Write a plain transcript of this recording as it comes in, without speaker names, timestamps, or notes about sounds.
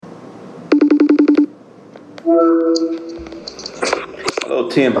Hello,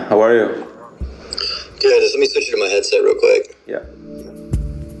 Tim. How are you? Good. Let me switch it to my headset real quick. Yeah.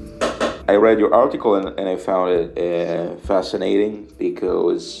 I read your article and I found it fascinating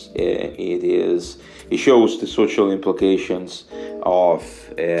because it shows the social implications of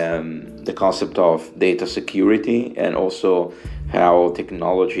the concept of data security and also how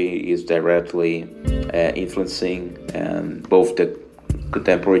technology is directly influencing both the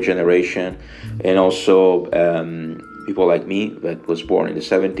contemporary generation and also people like me that was born in the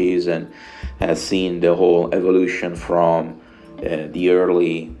 70s and has seen the whole evolution from the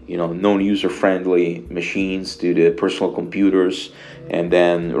early, non-user-friendly machines to the personal computers, and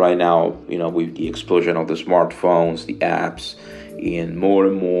then right now, with the explosion of the smartphones, the apps, and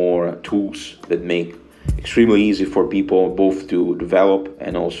more tools that make extremely easy for people both to develop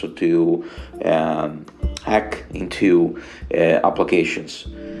and also to hack into applications.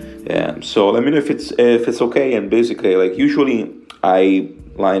 So let me know if it's okay. And basically, like usually, I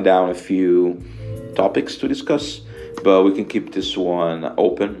line down a few topics to discuss, but we can keep this one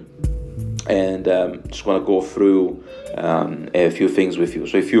open. And just want to go through a few things with you.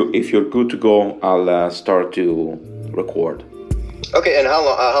 So if you're good to go, I'll start to record. Okay, and how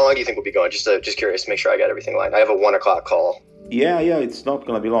long do you think we'll be going? Just curious to make sure I got everything lined. I have a 1:00 call. Yeah, it's not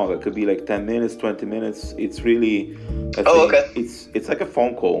gonna be long. It could be like 10 minutes, 20 minutes. It's really, okay. It's like a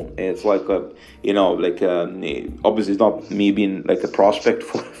phone call. It's like obviously it's not me being like a prospect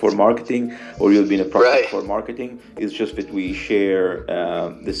for marketing or you'll be a prospect for marketing. It's just that we share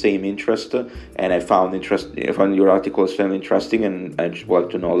the same interest, and I found your article is very interesting, and I just want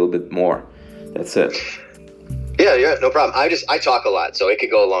to know a little bit more. That's it. Yeah, no problem. I talk a lot, so it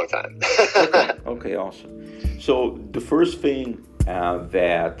could go a long time. Okay, awesome. So the first thing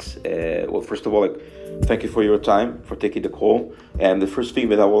first of all, thank you for your time, for taking the call. And the first thing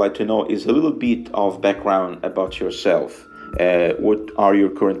that I would like to know is a little bit of background about yourself. What are your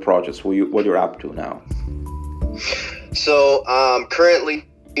current projects? What you're up to now? So currently,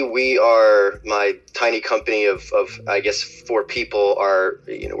 we are my tiny company of I guess 4 people.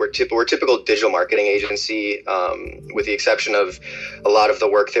 We're typical digital marketing agency, with the exception of a lot of the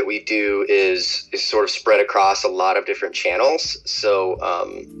work that we do is sort of spread across a lot of different channels. So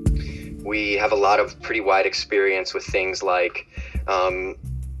we have a lot of pretty wide experience with things like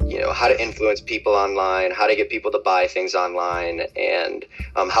how to influence people online, how to get people to buy things online, and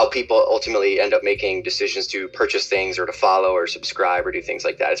how people ultimately end up making decisions to purchase things or to follow or subscribe or do things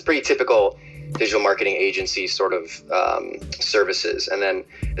like that. It's pretty typical digital marketing agency sort of services. And then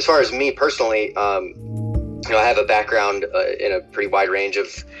as far as me personally, I have a background in a pretty wide range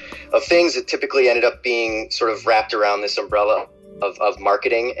of things that typically ended up being sort of wrapped around this umbrella of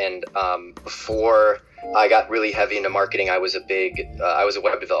marketing. And before I got really heavy into marketing, I was a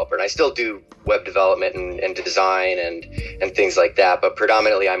web developer, and I still do web development and design and things like that. But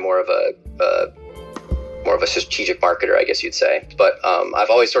predominantly, I'm more of a strategic marketer, I guess you'd say. But I've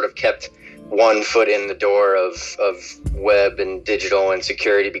always sort of kept one foot in the door of web and digital and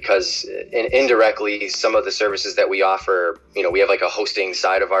security, because indirectly some of the services that we offer, we have like a hosting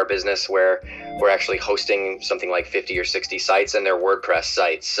side of our business where we're actually hosting something like 50 or 60 sites, and they're WordPress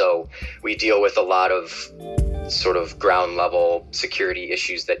sites. So we deal with a lot of sort of ground level security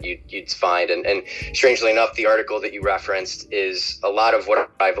issues that you'd find. And strangely enough, the article that you referenced is a lot of what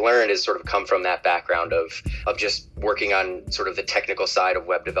I've learned is sort of come from that background of just working on sort of the technical side of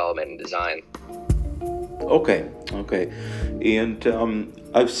web development and design. Okay. And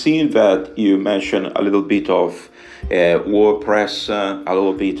I've seen that you mentioned a little bit of WordPress, a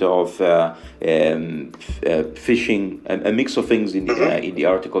little bit of phishing, a mix of things in the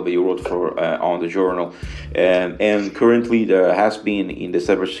article that you wrote for on the journal. And currently there has been in the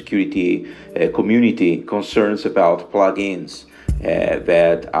cybersecurity community concerns about plugins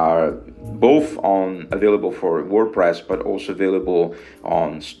that are both available for WordPress, but also available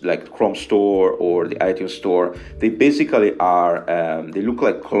on like Chrome Store or the iTunes Store. They basically are, they look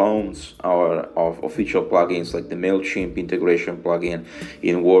like clones of official plugins, like the MailChimp integration plugin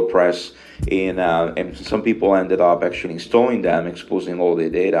in WordPress. And some people ended up actually installing them, exposing all the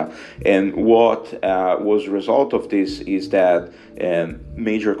data. And what was the result of this is that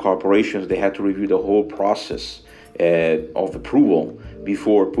major corporations, they had to review the whole process of approval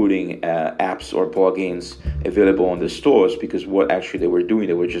before putting apps or plugins available on the stores, because what actually they were doing,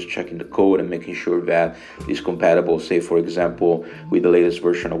 they were just checking the code and making sure that it's compatible, say for example, with the latest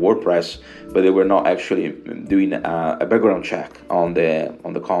version of WordPress, but they were not actually doing a background check on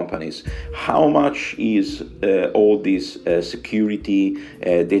the companies. How much is all these security,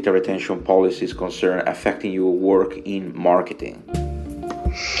 data retention policies concern affecting your work in marketing?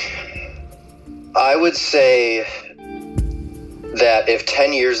 I would say that if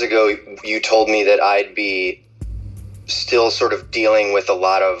 10 years ago you told me that I'd be still sort of dealing with a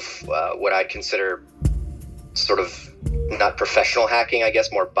lot of what I'd consider sort of not professional hacking, I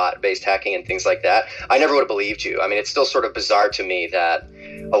guess, more bot-based hacking and things like that, I never would have believed you. I mean, it's still sort of bizarre to me that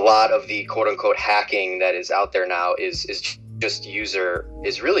a lot of the quote-unquote hacking that is out there now is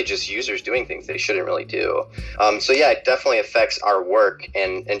really just users doing things they shouldn't really do. So yeah, it definitely affects our work.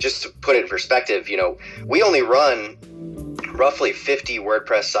 And just to put it in perspective, we only run roughly 50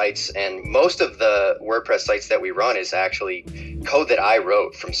 WordPress sites, and most of the WordPress sites that we run is actually code that I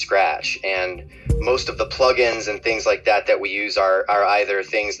wrote from scratch. And most of the plugins and things like that we use are either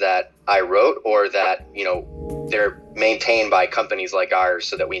things that I wrote or that, they're maintained by companies like ours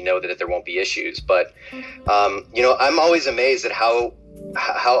so that we know that there won't be issues. But, I'm always amazed at how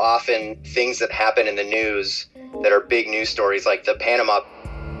often things that happen in the news that are big news stories, like the Panama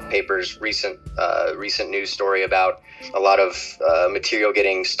Papers recent news story about a lot of material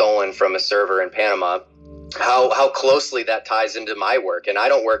getting stolen from a server in Panama, how closely that ties into my work. And I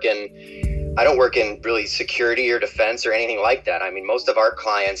don't work in really security or defense or anything like that. I mean, most of our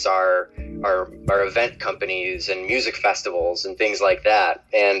clients are event companies and music festivals and things like that.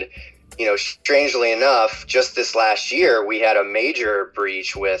 And, strangely enough, just this last year, we had a major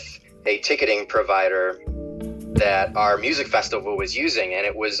breach with a ticketing provider that our music festival was using. And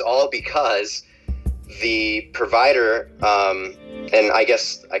it was all because the provider, and I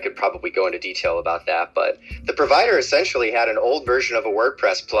guess I could probably go into detail about that, but the provider essentially had an old version of a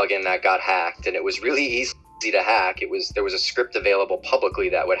WordPress plugin that got hacked, and it was really easy to hack. There was a script available publicly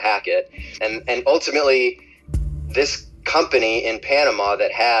that would hack it. And ultimately, this company in Panama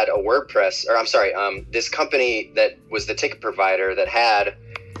that had a WordPress, this company that was the ticket provider that had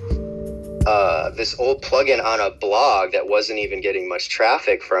this old plugin on a blog that wasn't even getting much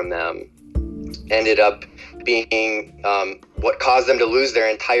traffic from them, ended up being what caused them to lose their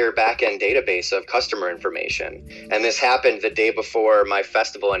entire back-end database of customer information. And this happened the day before my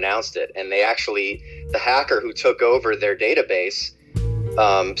festival announced it. And the hacker who took over their database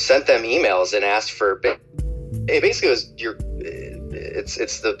sent them emails and asked for, it basically was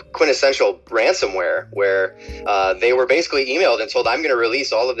it's the quintessential ransomware, where they were basically emailed and told, I'm going to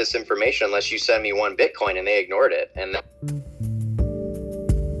release all of this information unless you send me 1 Bitcoin, and they ignored it. And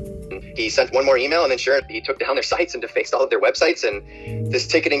he sent one more email, and then sure, he took down their sites and defaced all of their websites. And this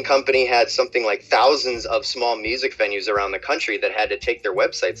ticketing company had something like thousands of small music venues around the country that had to take their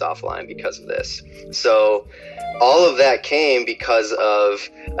websites offline because of this. So all of that came because of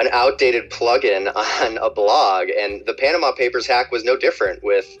an outdated plugin on a blog. And the Panama Papers hack was no different,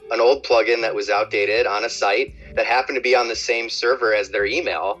 with an old plugin that was outdated on a site that happened to be on the same server as their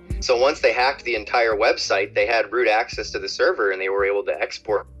email. So once they hacked the entire website, they had root access to the server, and they were able to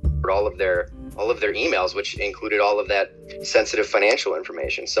export all of their emails, which included all of that sensitive financial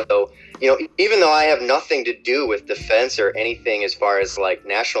information. So, even though I have nothing to do with defense or anything as far as like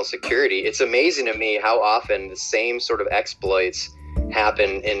national security, it's amazing to me how often the same sort of exploits happen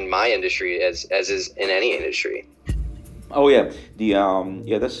in my industry as is in any industry. Oh yeah,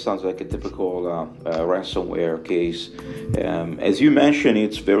 this sounds like a typical ransomware case. As you mentioned,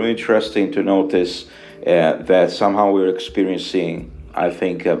 it's very interesting to notice that somehow we're experiencing, I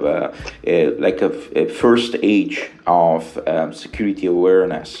think, of a first age of security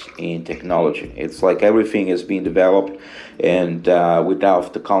awareness in technology. It's like everything is being developed, and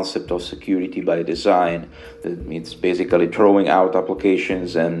without the concept of security by design, it's basically throwing out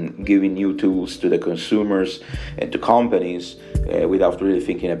applications and giving new tools to the consumers and to companies without really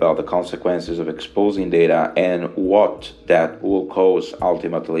thinking about the consequences of exposing data and what that will cause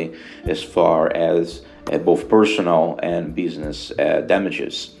ultimately as far as both personal and business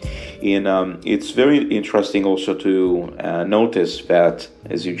damages. It's very interesting also to notice that,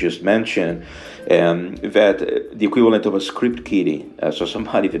 as you just mentioned, that the equivalent of a script kiddie, so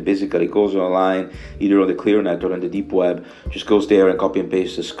somebody that basically goes online, either on the ClearNet or on the deep web, just goes there and copy and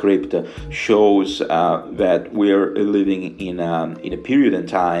paste the script, shows that we're living in a period in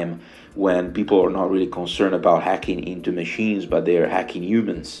time when people are not really concerned about hacking into machines, but they're hacking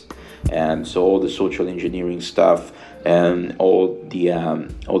humans. And so all the social engineering stuff and all the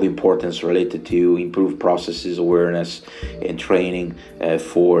importance related to improved processes, awareness, and training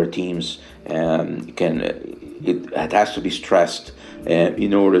for teams it has to be stressed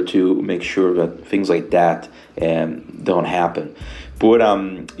in order to make sure that things like that don't happen. But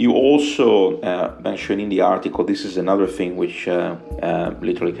you also mentioned in the article, this is another thing which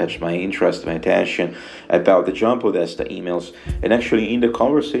literally catch my interest, my attention, about the John Podesta emails. And actually in the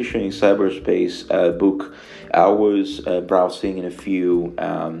Conversation in Cyberspace book, I was browsing in a few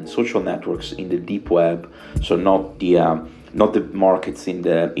social networks in the deep web, so not the markets in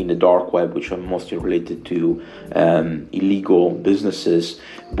the dark web, which are mostly related to illegal businesses,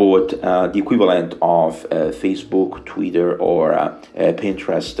 but the equivalent of Facebook, Twitter, or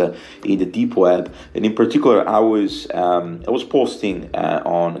Pinterest in the deep web. And in particular, I was posting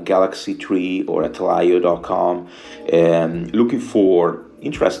on Galaxy Tree or at Alaio.com, looking for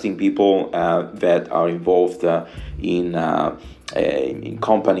interesting people that are involved in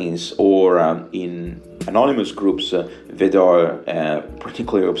companies or in anonymous groups that are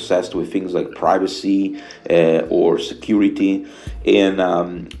particularly obsessed with things like privacy or security. And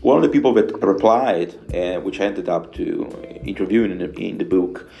one of the people that replied, which I ended up to interviewing in the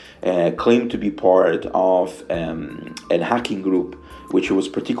book, claimed to be part of a hacking group which was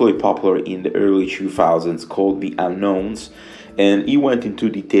particularly popular in the early 2000s called the Unknowns. And he went into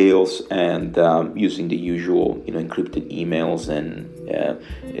details and using the usual, encrypted emails and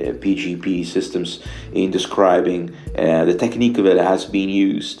PGP systems in describing the technique that has been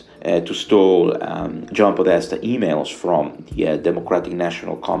used to stole John Podesta emails from the Democratic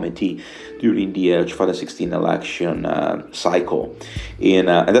National Committee during the 2016 election cycle. And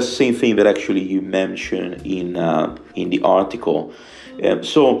that's the same thing that actually you mentioned in the article.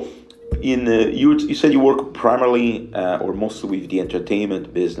 So you said you work primarily or mostly with the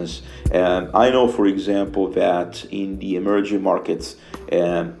entertainment business. I know, for example, that in the emerging markets,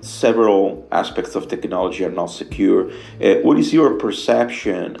 several aspects of technology are not secure. What is your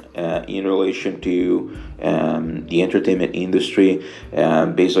perception in relation to the entertainment industry,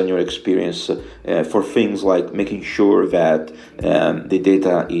 based on your experience, for things like making sure that the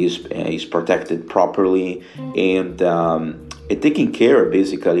data is protected properly and taking care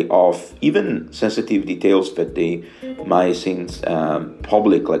basically of even sensitive details that they might seem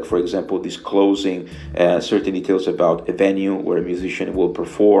public, like for example disclosing certain details about a venue where a musician will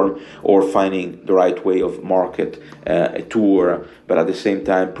perform, or finding the right way of market a tour, but at the same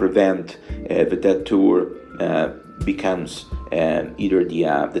time prevent that tour becomes either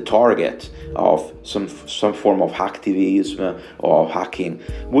the target of some form of hacktivism or hacking.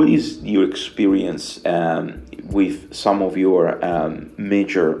 What is your experience with some of your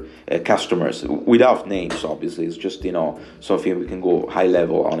major customers, without names? Obviously, it's just something we can go high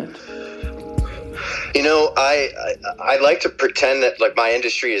level on it. I like to pretend that like my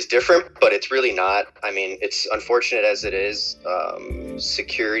industry is different, but it's really not. I mean, it's unfortunate as it is.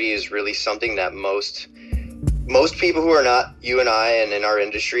 Security is really something that most people who are not you and I and in our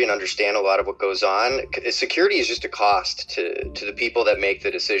industry and understand a lot of what goes on, security is just a cost to the people that make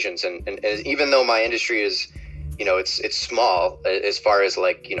the decisions. And even though my industry is, it's small as far as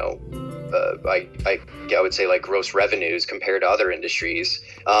like, I would say like gross revenues compared to other industries.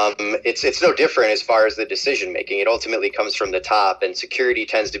 It's no different as far as the decision making. It ultimately comes from the top, and security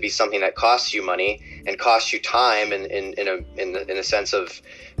tends to be something that costs you money and costs you time in a sense of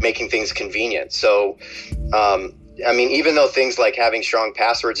making things convenient. So, even though things like having strong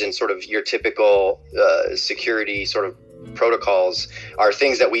passwords and sort of your typical security sort of protocols are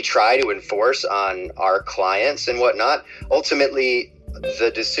things that we try to enforce on our clients and whatnot, ultimately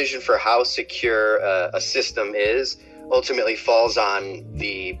the decision for how secure a system is ultimately falls on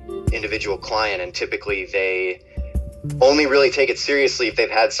the individual client, and typically they only really take it seriously if they've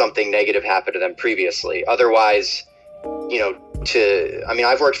had something negative happen to them previously. Otherwise,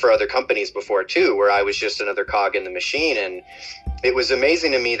 I've worked for other companies before too, where I was just another cog in the machine, and it was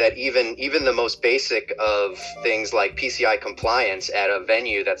amazing to me that even the most basic of things like PCI compliance at a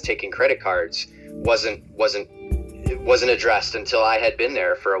venue that's taking credit cards wasn't addressed until I had been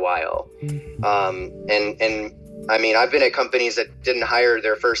there for a while. I've been at companies that didn't hire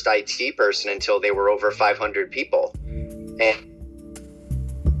their first IT person until they were over 500 people, and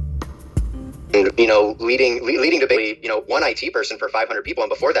leading to one IT person for 500 people, and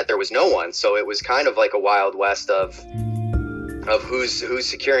before that there was no one. So it was kind of like a wild west of who's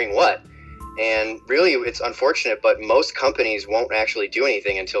securing what. And really, it's unfortunate, but most companies won't actually do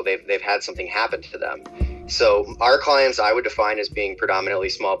anything until they've had something happen to them. So our clients, I would define as being predominantly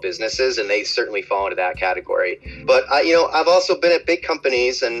small businesses, and they certainly fall into that category. But I've also been at big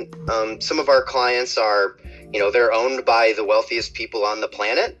companies, and some of our clients are, they're owned by the wealthiest people on the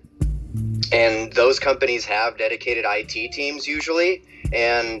planet, and those companies have dedicated IT teams usually,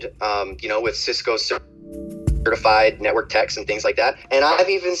 and with Cisco certified network techs and things like that. And I've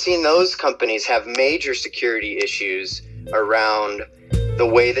even seen those companies have major security issues around the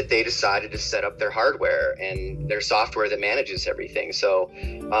way that they decided to set up their hardware and their software that manages everything. So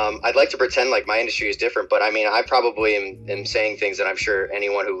I'd like to pretend like my industry is different, but I mean, I probably am saying things that I'm sure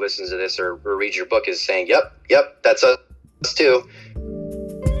anyone who listens to this or reads your book is saying, yep, that's us too.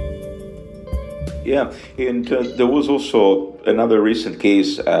 Yeah, and there was also another recent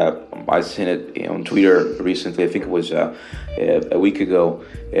case. I seen it on Twitter recently. I think it was a week ago.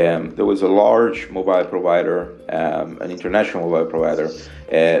 There was a large mobile provider, an international mobile provider,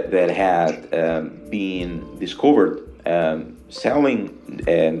 that had been discovered selling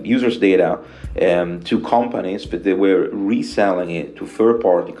users' data to companies, but they were reselling it to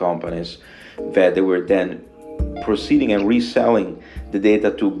third-party companies that they were then proceeding and reselling the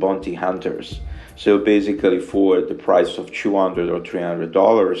data to bounty hunters. So basically, for the price of $200 or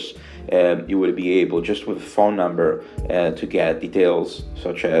 $300, you would be able, just with a phone number, to get details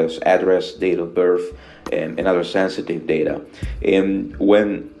such as address, date of birth, and other sensitive data. And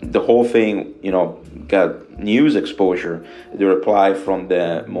when the whole thing, got news exposure, the reply from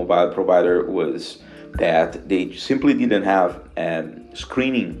the mobile provider was that they simply didn't have a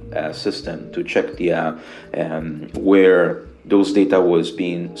screening system to check the where those data was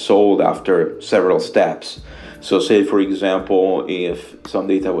being sold after several steps. So say, for example, if some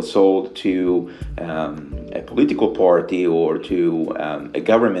data was sold to a political party or to a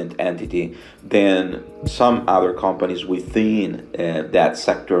government entity, then some other companies within that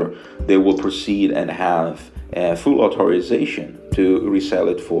sector, they will proceed and have full authorization to resell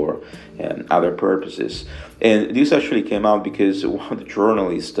it for other purposes. And this actually came out because one of the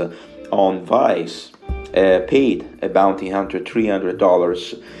journalists on Vice paid a bounty hunter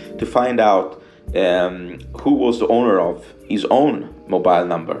 $300 to find out who was the owner of his own mobile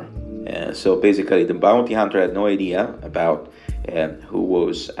number. So basically, the bounty hunter had no idea about who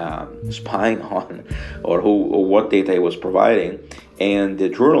was spying on or what data he was providing, and the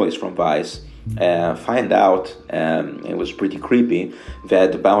journalist from Vice find out, it was pretty creepy,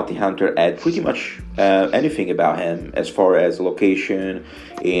 that the bounty hunter had pretty much anything about him as far as location,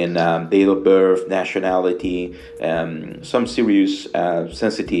 in date of birth, nationality, some serious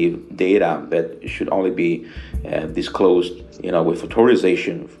sensitive data that should only be disclosed, with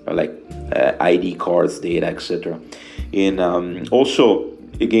authorization, like ID cards, data, etc. And also,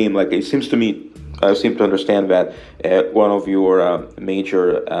 again, like it seems to me, I seem to understand that one of your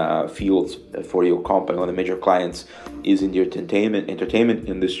major fields for your company, one of the major clients, is in the entertainment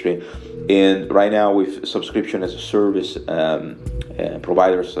industry. And right now, with subscription as a service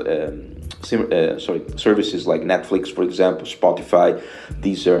providers, services like Netflix, for example, Spotify,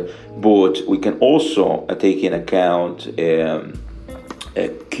 Deezer, but we can also take in account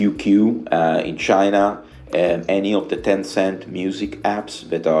QQ in China, any of the Tencent music apps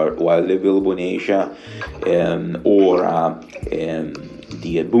that are widely available in Asia, or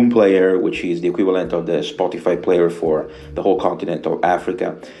the Boom Player, which is the equivalent of the Spotify player for the whole continent of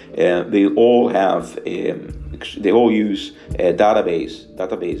Africa. They all use databases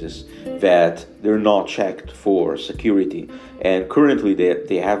that they're not checked for security, and currently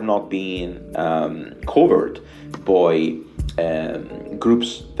they have not been covered by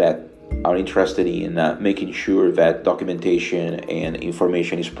groups that are interested in making sure that documentation and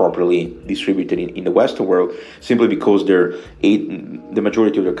information is properly distributed in the Western world, simply because the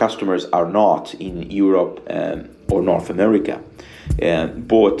majority of their customers are not in Europe or North America.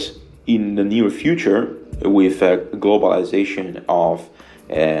 But in the near future, with globalization of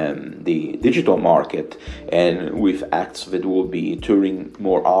the digital market, and with acts that will be touring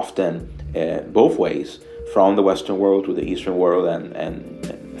more often both ways, from the Western world to the Eastern world and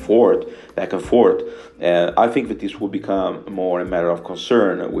back and forth, I think that this will become more a matter of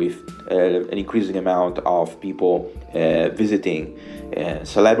concern, with an increasing amount of people visiting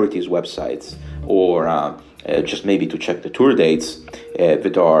celebrities' websites, or just maybe to check the tour dates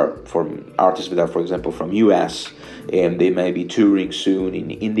that are from artists that are, for example, from US, and they may be touring soon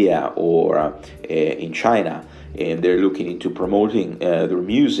in India or in China, and they're looking into promoting their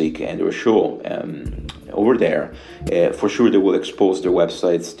music and their show over there. For sure, they will expose their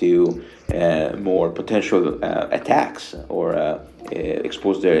websites to more potential attacks, or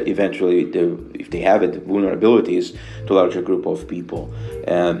expose their if they have it, vulnerabilities to a larger group of people.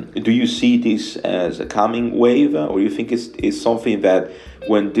 Do you see this as a coming wave, or you think it's something that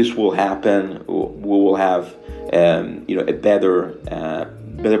when this will happen, we will have a better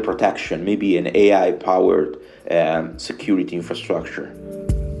protection, maybe an AI-powered security infrastructure?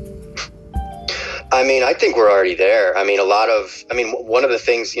 I mean, I think we're already there. I mean, one of the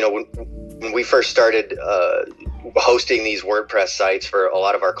things, when we first started hosting these WordPress sites for a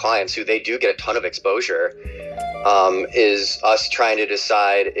lot of our clients, who they do get a ton of exposure, is us trying to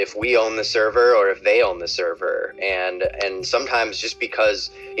decide if we own the server or if they own the server. And sometimes just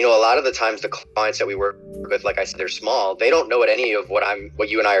because, a lot of the times the clients that we work with, like I said, they're small. They don't know what any of what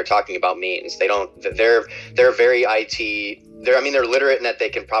you and I are talking about means. They're very IT. They're literate in that they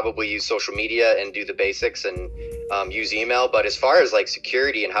can probably use social media and do the basics and use email. But as far as like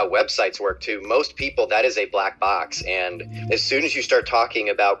security and how websites work too, most people, that is a black box. And as soon as you start talking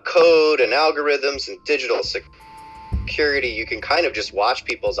about code and algorithms and digital security, you can kind of just watch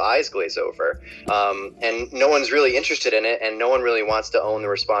people's eyes glaze over, and no one's really interested in it, and no one really wants to own the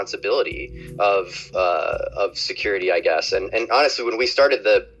responsibility of security, I guess. And honestly, when we started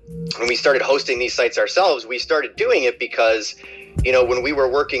hosting these sites ourselves, we started doing it because, when we were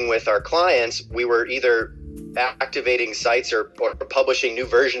working with our clients, we were either activating sites or publishing new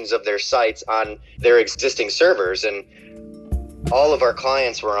versions of their sites on their existing servers. And all of our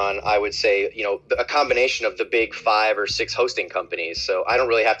clients were on, I would say, a combination of the big 5 or 6 hosting companies. So I don't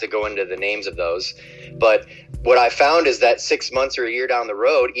really have to go into the names of those. But what I found is that 6 months or a year down the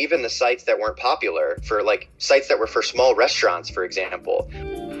road, even the sites that weren't popular, for like sites that were for small restaurants, for example,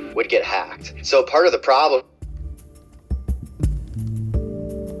 would get hacked. So part of the problem,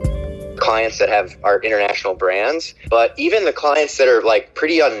 clients that are international brands, but even the clients that are like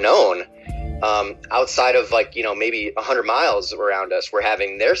pretty unknown, outside of like, maybe 100 miles around us, we're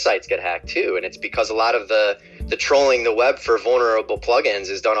having their sites get hacked too. And it's because a lot of the trolling the web for vulnerable plugins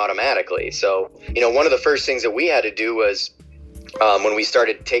is done automatically. So, one of the first things that we had to do was, when we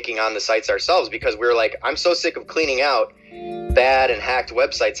started taking on the sites ourselves, because we were like, I'm so sick of cleaning out bad and hacked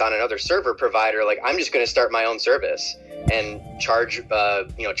websites on another server provider. Like, I'm just going to start my own service and charge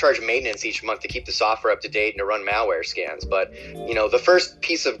maintenance each month to keep the software up to date and to run malware scans. But, the first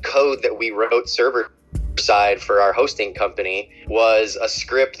piece of code that we wrote server side for our hosting company was a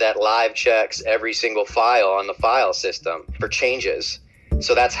script that live checks every single file on the file system for changes.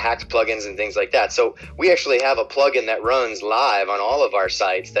 So that's hacked plugins and things like that. So we actually have a plugin that runs live on all of our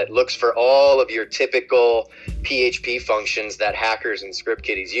sites that looks for all of your typical PHP functions that hackers and script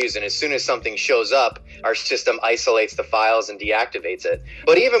kiddies use. And as soon as something shows up, our system isolates the files and deactivates it.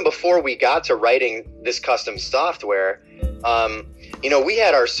 But even before we got to writing this custom software, we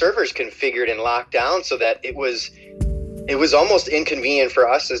had our servers configured and locked down so that it was almost inconvenient for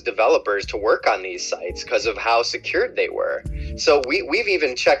us as developers to work on these sites because of how secured they were. So we've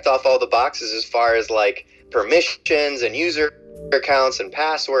even checked off all the boxes as far as like permissions and user accounts and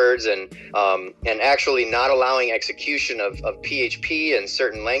passwords and actually not allowing execution of PHP in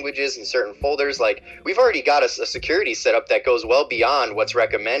certain languages and certain folders. Like, we've already got a security setup that goes well beyond what's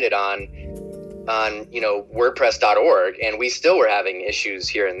recommended on WordPress.org, and we still were having issues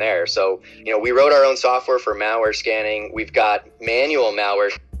here and there. So, we wrote our own software for malware scanning. We've got manual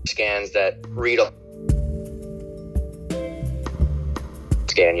malware scans that read a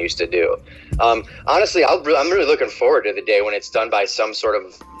scan used to do. Honestly, I'm really looking forward to the day when it's done by some sort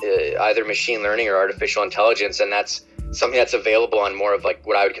of either machine learning or artificial intelligence, and that's something that's available on more of like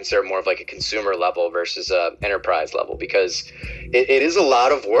what I would consider more of like a consumer level versus a enterprise level, because it is a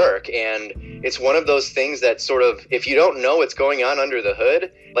lot of work, and it's one of those things that sort of, if you don't know what's going on under the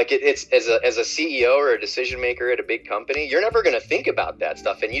hood, like it's as a CEO or a decision maker at a big company, you're never going to think about that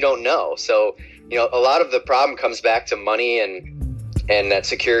stuff, and you don't know. So, a lot of the problem comes back to money and that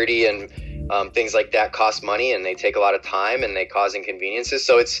security and things like that cost money, and they take a lot of time, and they cause inconveniences.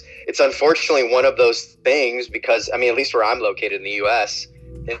 So it's unfortunately one of those things, because at least where I'm located in the U.S.,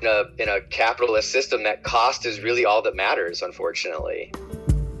 in a capitalist system, that cost is really all that matters, unfortunately.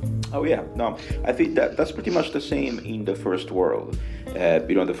 Oh yeah, no, I think that's pretty much the same in the first world.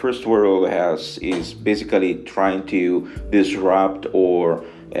 The first world is basically trying to disrupt or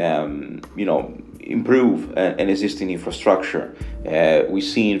improve an existing infrastructure. We've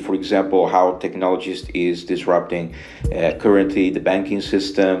seen, for example, how technology is disrupting currently the banking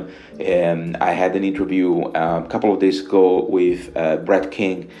system. I had an interview a couple of days ago with Brett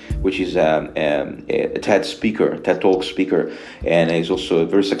King, which is a TED Talk speaker, and he's also a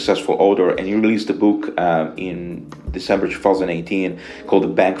very successful author. And he released a book in December 2018 called The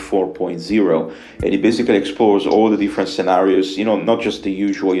Bank 4.0, and he basically explores all the different scenarios, not just the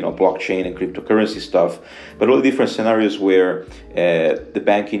usual, blockchain and cryptocurrency stuff, but all the different scenarios where the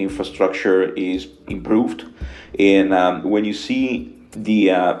banking infrastructure is improved. And when you see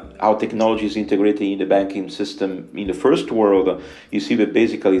how technology is integrated in the banking system in the first world, you see that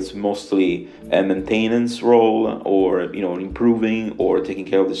basically it's mostly a maintenance role, or improving or taking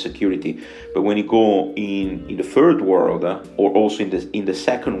care of the security. But when you go in the third world, or also in the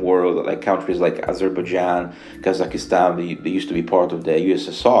second world, like countries like Azerbaijan, Kazakhstan, they used to be part of the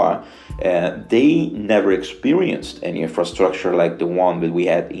USSR. They never experienced any infrastructure like the one that we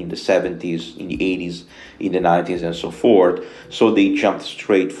had in the 70s, in the 80s, in the 90s, and so forth. So they jumped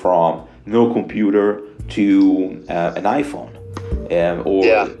straight from no computer to an iPhone,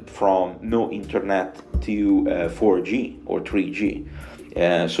 or from no internet to 4G or 3G.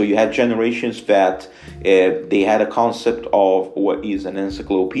 So you had generations that they had a concept of what is an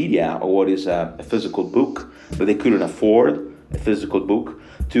encyclopedia, or what is a physical book, but they couldn't afford a physical book,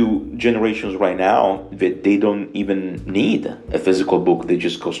 to generations right now that they don't even need a physical book. They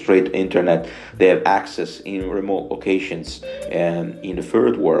just go straight to internet. They have access in remote locations and in the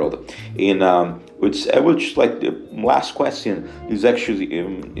third world. Which like the last question is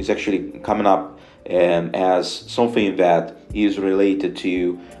actually coming up as something that is related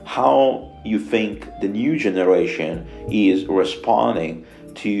to how you think the new generation is responding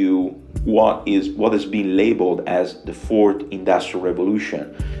to what is being labeled as the fourth industrial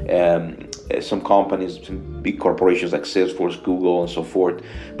revolution. Some companies, some big corporations like Salesforce, Google, and so forth,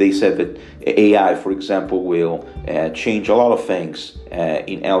 they said that AI, for example, will change a lot of things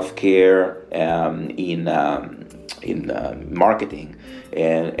in healthcare, in marketing,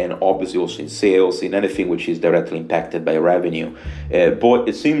 and obviously also in sales, in anything which is directly impacted by revenue. But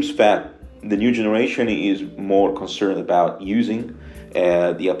it seems that the new generation is more concerned about using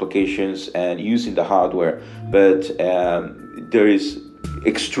the applications and using the hardware, but there is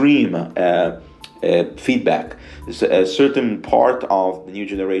extreme feedback. A certain part of the new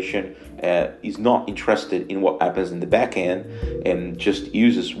generation is not interested in what happens in the back end and just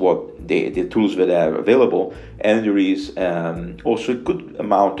uses what the tools that are available. And there is also a good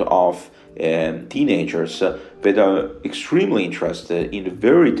amount of teenagers that are extremely interested in the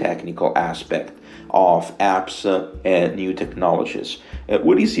very technical aspect of apps and new technologies.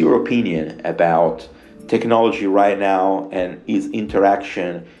 What is your opinion about technology right now and its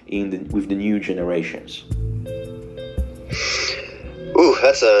interaction with the new generations? Ooh,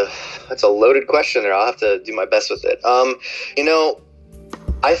 that's a loaded question there. I'll have to do my best with it.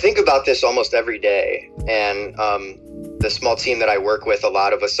 I think about this almost every day, and the small team that I work with, a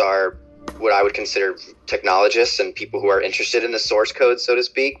lot of us are what I would consider technologists and people who are interested in the source code, so to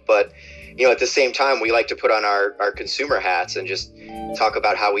speak. But at the same time, we like to put on our consumer hats and just talk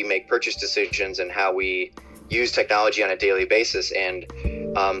about how we make purchase decisions and how we use technology on a daily basis. And,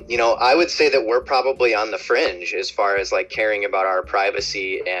 I would say that we're probably on the fringe as far as like caring about our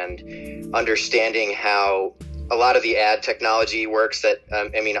privacy and understanding how a lot of the ad technology works. That,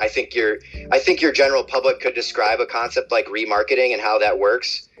 I think your general public could describe a concept like remarketing and how that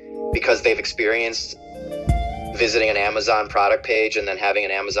works, because they've experienced visiting an Amazon product page and then having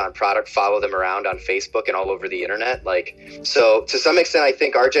an Amazon product follow them around on Facebook and all over the internet. So to some extent, I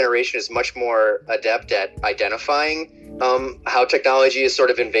think our generation is much more adept at identifying how technology is sort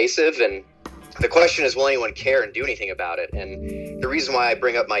of invasive. And the question is, will anyone care and do anything about it? And the reason why I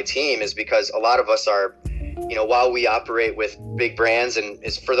bring up my team is because a lot of us are, while we operate with big brands and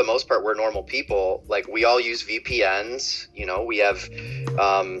is for the most part, we're normal people, like we all use VPNs, we have,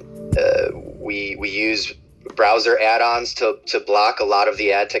 we use browser add-ons to block a lot of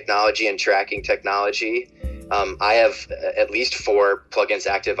the ad technology and tracking technology. I have at least 4 plugins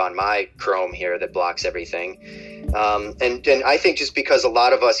active on my Chrome here that blocks everything. And I think just because a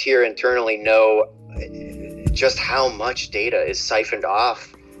lot of us here internally know just how much data is siphoned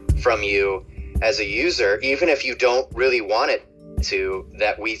off from you as a user, even if you don't really want it to,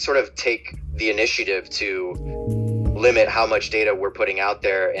 that we sort of take the initiative to limit how much data we're putting out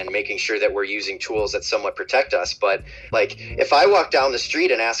there and making sure that we're using tools that somewhat protect us. But like, if I walk down the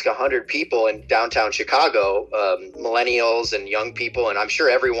street and ask 100 people in downtown Chicago, millennials and young people, and I'm sure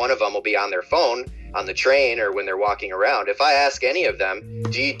every one of them will be on their phone on the train or when they're walking around. If I ask any of them,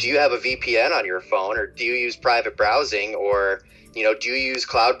 do you have a VPN on your phone, or do you use private browsing, or do you use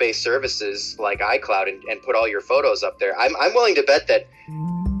cloud-based services like iCloud and put all your photos up there? I'm willing to bet that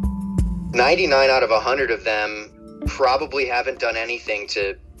 99 out of 100 of them probably haven't done anything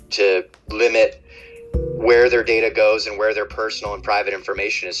to limit where their data goes and where their personal and private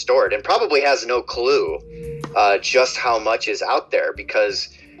information is stored, and probably has no clue just how much is out there. Because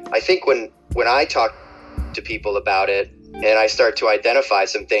I think when I talk to people about it and I start to identify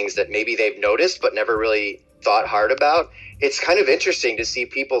some things that maybe they've noticed but never really thought hard about, it's kind of interesting to see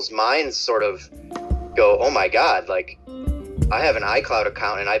people's minds sort of go, oh my God, like I have an iCloud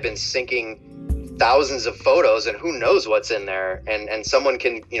account and I've been syncing thousands of photos, and who knows what's in there, and someone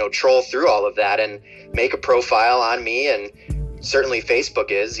can, troll through all of that and make a profile on me, and certainly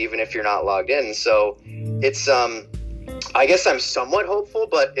Facebook is, even if you're not logged in. So it's I guess I'm somewhat hopeful,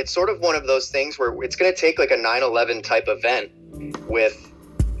 but it's sort of one of those things where it's going to take like a 9/11 type event with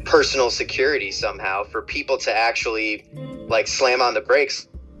personal security somehow for people to actually like slam on the brakes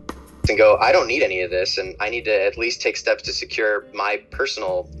and go, I don't need any of this, and I need to at least take steps to secure my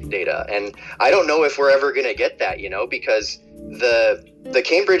personal data. And I don't know if we're ever going to get that, because the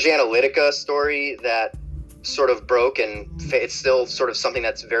Cambridge Analytica story that sort of broke, and it's still sort of something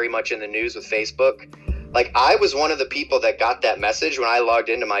that's very much in the news with Facebook. Like, I was one of the people that got that message when I logged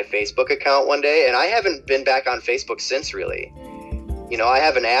into my Facebook account one day, and I haven't been back on Facebook since, really. I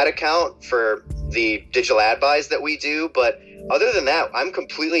have an ad account for the digital ad buys that we do, but other than that, I'm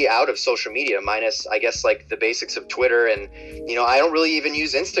completely out of social media, minus, I guess, like the basics of Twitter, and, I don't really even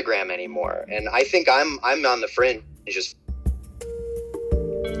use Instagram anymore. And I think I'm on the fringe just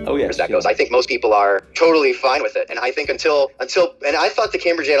Oh yeah, that goes. I think most people are totally fine with it, and I think until and I thought the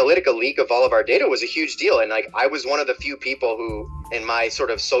Cambridge Analytica leak of all of our data was a huge deal, and like I was one of the few people who, in my sort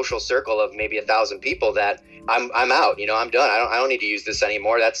of social circle of maybe 1,000 people, that I'm out. I'm done. I don't need to use this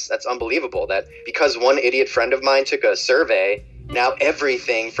anymore. That's unbelievable. That because one idiot friend of mine took a survey, now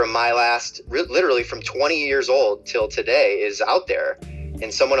everything from my last, literally from 20 years old till today, is out there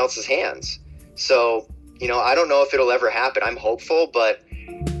in someone else's hands. So I don't know if it'll ever happen. I'm hopeful, but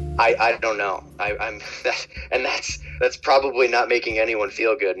I don't know. That's probably not making anyone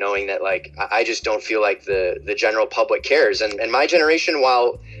feel good, knowing that like I just don't feel like the general public cares. And my generation,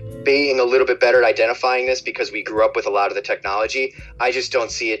 while being a little bit better at identifying this because we grew up with a lot of the technology, I just don't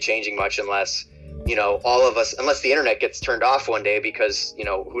see it changing much unless all of us, unless the internet gets turned off one day because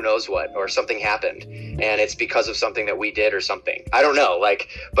who knows what, or something happened and it's because of something that we did or something. I don't know,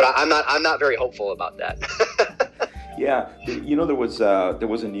 but I'm not very hopeful about that. Yeah, there was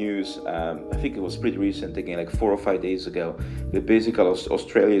a news, I think it was pretty recent, again, like 4 or 5 days ago, that basically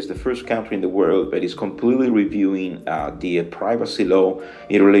Australia is the first country in the world that is completely reviewing the privacy law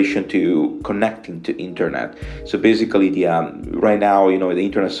in relation to connecting to internet. So basically, right now, the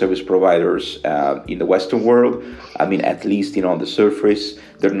internet service providers in the Western world, at least, on the surface,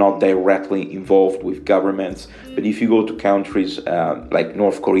 they're not directly involved with governments. But if you go to countries like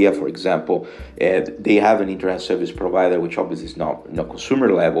North Korea, for example, they have an internet service provider, which obviously is not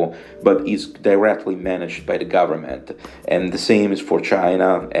consumer level, but is directly managed by the government. And the same is for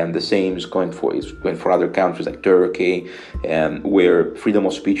China, and the same is going for other countries like Turkey, where freedom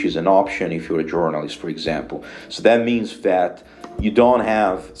of speech is an option if you're a journalist, for example. So that means that you don't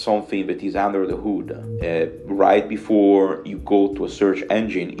have something that is under the hood right before you go to a search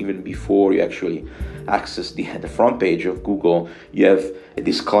engine, even before you actually access the front page of Google. You have a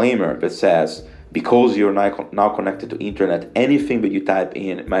disclaimer that says, because you're now connected to internet, anything that you type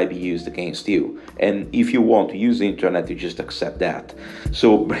in might be used against you. And if you want to use the internet, you just accept that.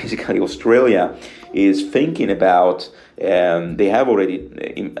 So basically, Australia is thinking about, they already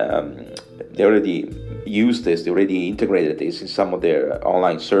used this, they already integrated this in some of their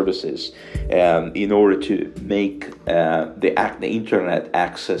online services in order to make the internet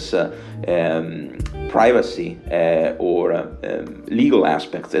access privacy or legal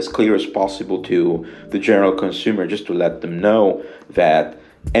aspects as clear as possible to the general consumer, just to let them know that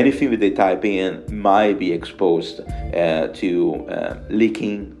anything that they type in might be exposed to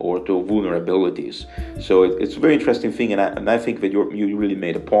leaking or to vulnerabilities. So it's a very interesting thing, and I think that you really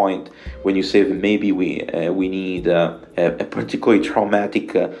made a point when you say that maybe we need a particularly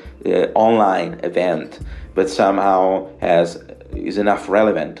traumatic online event, but somehow is enough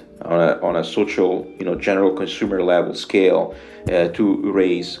relevant on a social, general consumer level scale to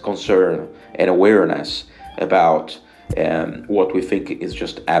raise concern and awareness about what we think is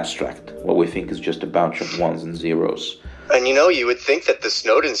just abstract, what we think is just a bunch of ones and zeros. And you would think that the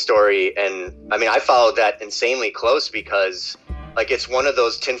Snowden story, and I followed that insanely close because it's one of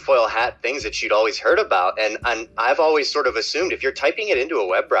those tinfoil hat things that you'd always heard about. And I've always sort of assumed if you're typing it into a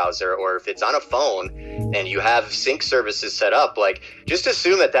web browser or if it's on a phone and you have sync services set up, just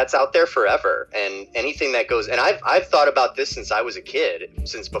assume that that's out there forever. And anything that goes, and I've thought about this since I was a kid,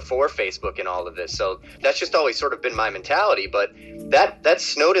 since before Facebook and all of this. So that's just always sort of been my mentality. But that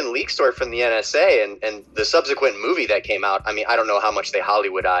Snowden leak story from the NSA and the subsequent movie that came out, I don't know how much they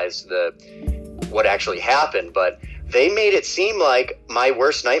Hollywoodized what actually happened, but they made it seem like my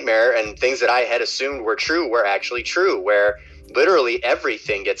worst nightmare and things that I had assumed were true were actually true, where literally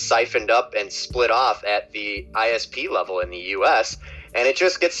everything gets siphoned up and split off at the ISP level in the US. and it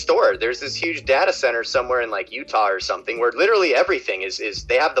just gets stored. There's this huge data center somewhere in like Utah or something where literally everything is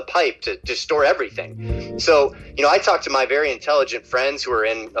they have the pipe to store everything. So, I talk to my very intelligent friends who are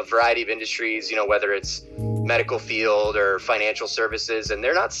in a variety of industries, whether it's medical field or financial services, and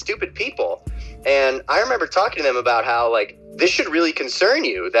they're not stupid people. And I remember talking to them about how like this should really concern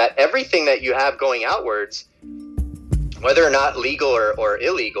you, that everything that you have going outwards, whether or not legal or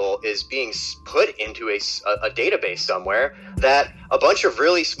illegal, is being put into a database somewhere that a bunch of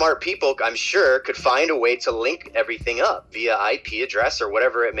really smart people, I'm sure, could find a way to link everything up via IP address or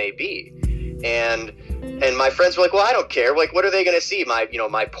whatever it may be. And my friends were like, well, I don't care. Like, what are they going to see?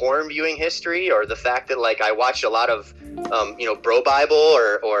 My porn viewing history, or the fact that like I watch a lot of, Bro Bible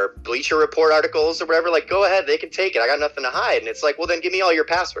or Bleacher Report articles or whatever. Like, go ahead, they can take it. I got nothing to hide. And it's like, well, then give me all your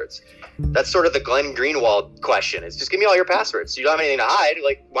passwords. That's sort of the Glenn Greenwald question. It's just give me all your passwords. You don't have anything to hide.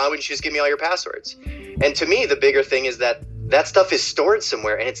 Like, why wouldn't you just give me all your passwords? And to me, the bigger thing is that stuff is stored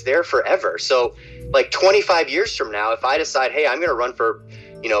somewhere and it's there forever. So like 25 years from now, if I decide, hey, I'm going to run for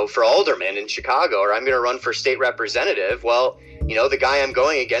alderman in Chicago, or I'm going to run for state representative, well, the guy I'm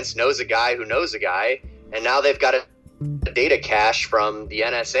going against knows a guy who knows a guy, and now they've got a data cache from the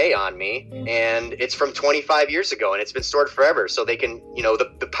NSA on me, and it's from 25 years ago, and it's been stored forever. So they can,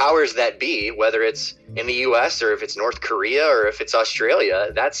 the powers that be, whether it's in the US or if it's North Korea or if it's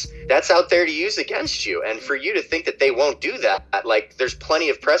Australia, that's out there to use against you. And for you to think that they won't do that, like there's plenty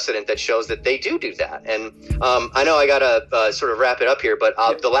of precedent that shows that they do that. And I know I gotta sort of wrap it up here, but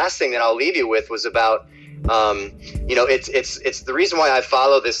the last thing that I'll leave you with was about it's the reason why I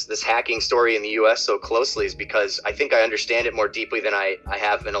follow this hacking story in the US so closely is because I think I understand it more deeply than I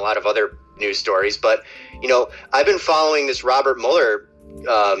have in a lot of other news stories. But I've been following this Robert Mueller,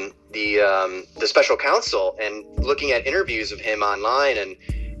 the special counsel, and looking at interviews of him online, and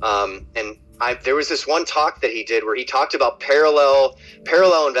there was this one talk that he did where he talked about parallel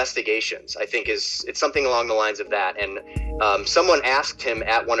investigations. I think it's something along the lines of that. And someone asked him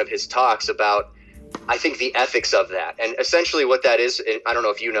at one of his talks about, I think, the ethics of that. And essentially what that is, I don't know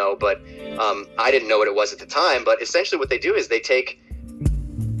if you know, but I didn't know what it was at the time, but essentially what they do is they take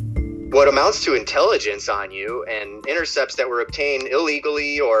what amounts to intelligence on you and intercepts that were obtained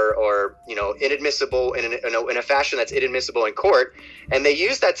illegally or inadmissible in a fashion that's inadmissible in court, and they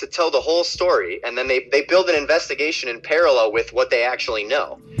use that to tell the whole story, and then they build an investigation in parallel with what they actually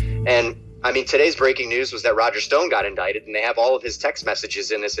know. And I mean, today's breaking news was that Roger Stone got indicted, and they have all of his text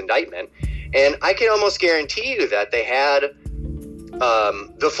messages in this indictment. And I can almost guarantee you that they had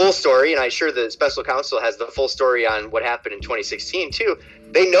the full story, and I'm sure the special counsel has the full story on what happened in 2016 too.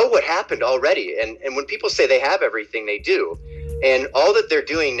 They know what happened already. And when people say they have everything, they do. And all that they're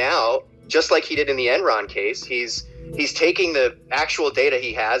doing now, just like he did in the Enron case, he's taking the actual data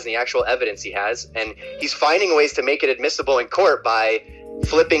he has and the actual evidence he has, and he's finding ways to make it admissible in court by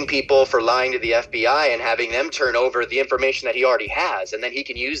flipping people for lying to the FBI and having them turn over the information that he already has, and then he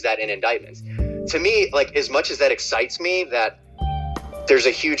can use that in indictments. To me, like, as much as that excites me that there's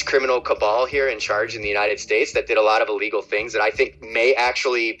a huge criminal cabal here in charge in the United States that did a lot of illegal things that I think may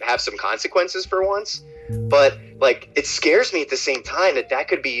actually have some consequences for once, but like, it scares me at the same time that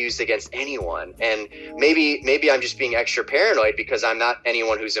could be used against anyone. And maybe I'm just being extra paranoid because I'm not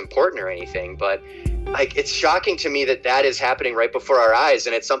anyone who's important or anything, but like, it's shocking to me that is happening right before our eyes,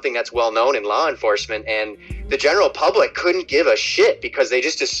 and it's something that's well known in law enforcement, and the general public couldn't give a shit because they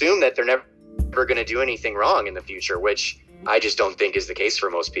just assume that they're never going to do anything wrong in the future, which I just don't think is the case for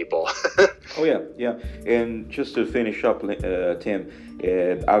most people. Oh yeah. And just to finish up, Tim,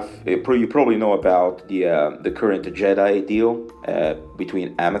 you probably know about the current JEDI deal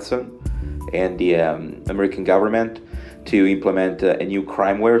between Amazon and the American government to implement a new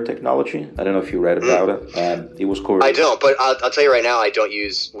crimeware technology. I don't know if you read about it. It was called. I don't, but I'll tell you right now, I don't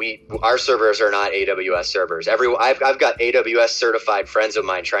use. Our servers are not AWS servers. I've got AWS certified friends of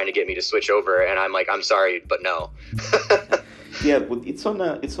mine trying to get me to switch over, and I'm like, I'm sorry, but no. Yeah, but it's on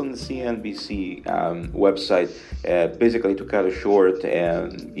the CNBC website. Basically, to cut it short,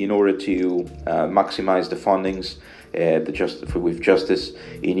 in order to maximize the fundings with justice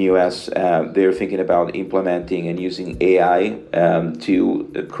in U.S., they're thinking about implementing and using AI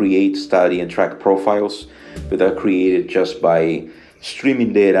to create, study, and track profiles that are created just by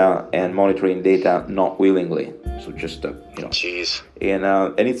streaming data and monitoring data not willingly. So just Jeez.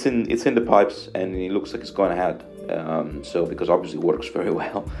 And it's in the pipes, and it looks like it's going ahead. So because obviously it works very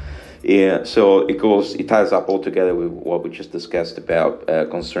well. Yeah, so it ties up all together with what we just discussed about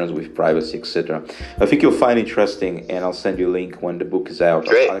concerns with privacy, etc. I think you'll find interesting, and I'll send you a link when the book is out.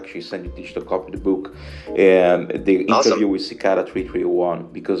 I'll Great. actually send you a digital copy of the book, the interview Awesome. with Cicada 331,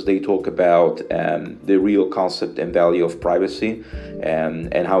 because they talk about the real concept and value of privacy,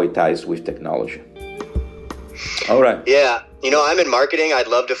 and how it ties with technology. All right. Yeah. I'm in marketing. I'd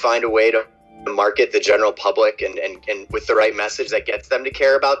love to find a way to market the general public and with the right message that gets them to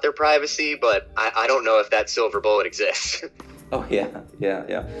care about their privacy, but I don't know if that silver bullet exists. Oh yeah.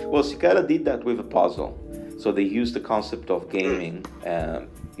 Well, Cicada did that with a puzzle. So they used the concept of gaming, and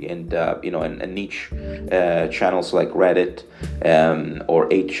niche channels like Reddit or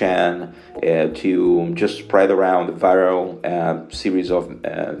 8chan to just spread around a viral series of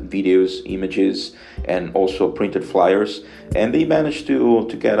videos, images, and also printed flyers. And they managed to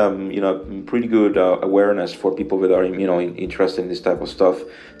get pretty good awareness for people that are interested in this type of stuff,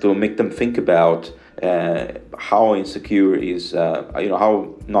 to make them think about how insecure is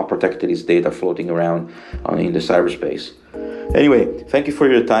how not protected is data floating around in the cyberspace. Anyway, thank you for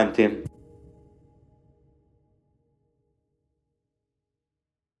your time, Tim.